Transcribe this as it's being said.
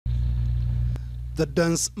The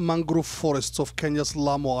dense mangrove forests of Kenya's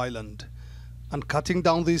Lamu Island, and cutting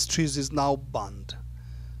down these trees is now banned.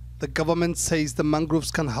 The government says the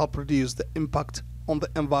mangroves can help reduce the impact on the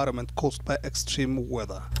environment caused by extreme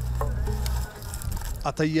weather.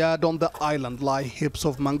 At a yard on the island lie heaps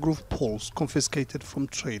of mangrove poles confiscated from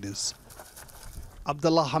traders.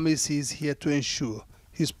 Abdullah Hamisi is here to ensure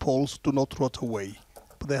his poles do not rot away,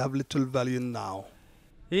 but they have little value now.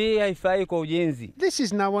 This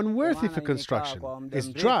is now unworthy for construction. It's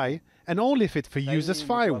dry and only fit for use as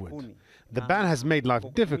firewood. The ban has made life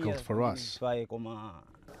difficult for us.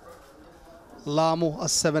 Lamu, a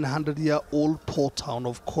 700-year-old port town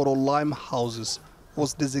of coral lime houses,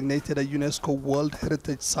 was designated a UNESCO World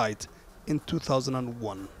Heritage Site in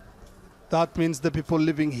 2001. That means the people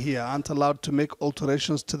living here aren't allowed to make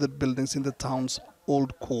alterations to the buildings in the town's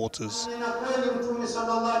old quarters.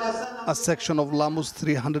 A section of Lamu's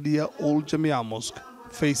 300-year-old Jamia Mosque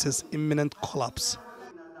faces imminent collapse.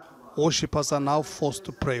 Worshippers are now forced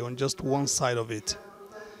to pray on just one side of it.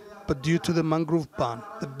 But due to the mangrove ban,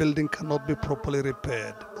 the building cannot be properly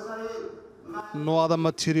repaired. No other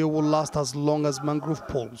material will last as long as mangrove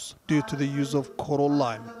poles due to the use of coral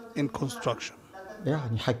lime in construction.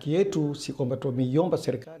 It's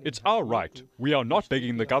our right. We are not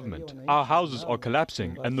begging the government. Our houses are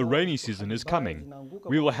collapsing and the rainy season is coming.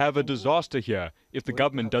 We will have a disaster here if the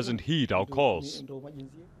government doesn't heed our calls.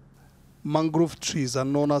 Mangrove trees are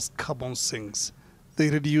known as carbon sinks.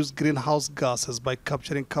 They reduce greenhouse gases by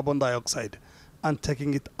capturing carbon dioxide and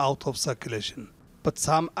taking it out of circulation. But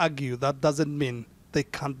some argue that doesn't mean they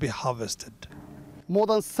can't be harvested. More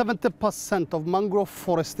than 70% of mangrove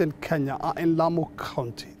forests in Kenya are in Lamu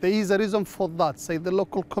County. There is a reason for that, say the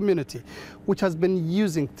local community, which has been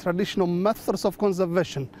using traditional methods of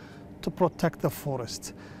conservation to protect the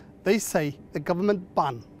forest. They say the government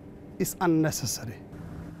ban is unnecessary.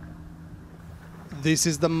 This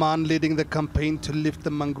is the man leading the campaign to lift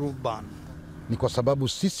the mangrove ban.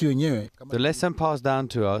 The lesson passed down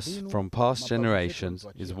to us from past generations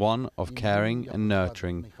is one of caring and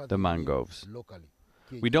nurturing the mangroves.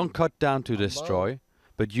 We don't cut down to destroy,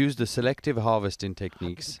 but use the selective harvesting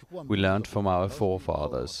techniques we learned from our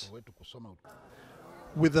forefathers.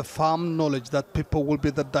 With the firm knowledge that people will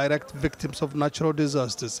be the direct victims of natural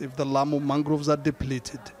disasters if the Lamu mangroves are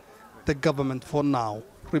depleted, the government for now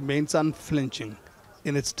remains unflinching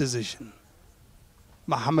in its decision.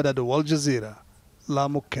 Mohammed, Adow, Jazeera,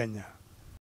 Lamu, Kenya.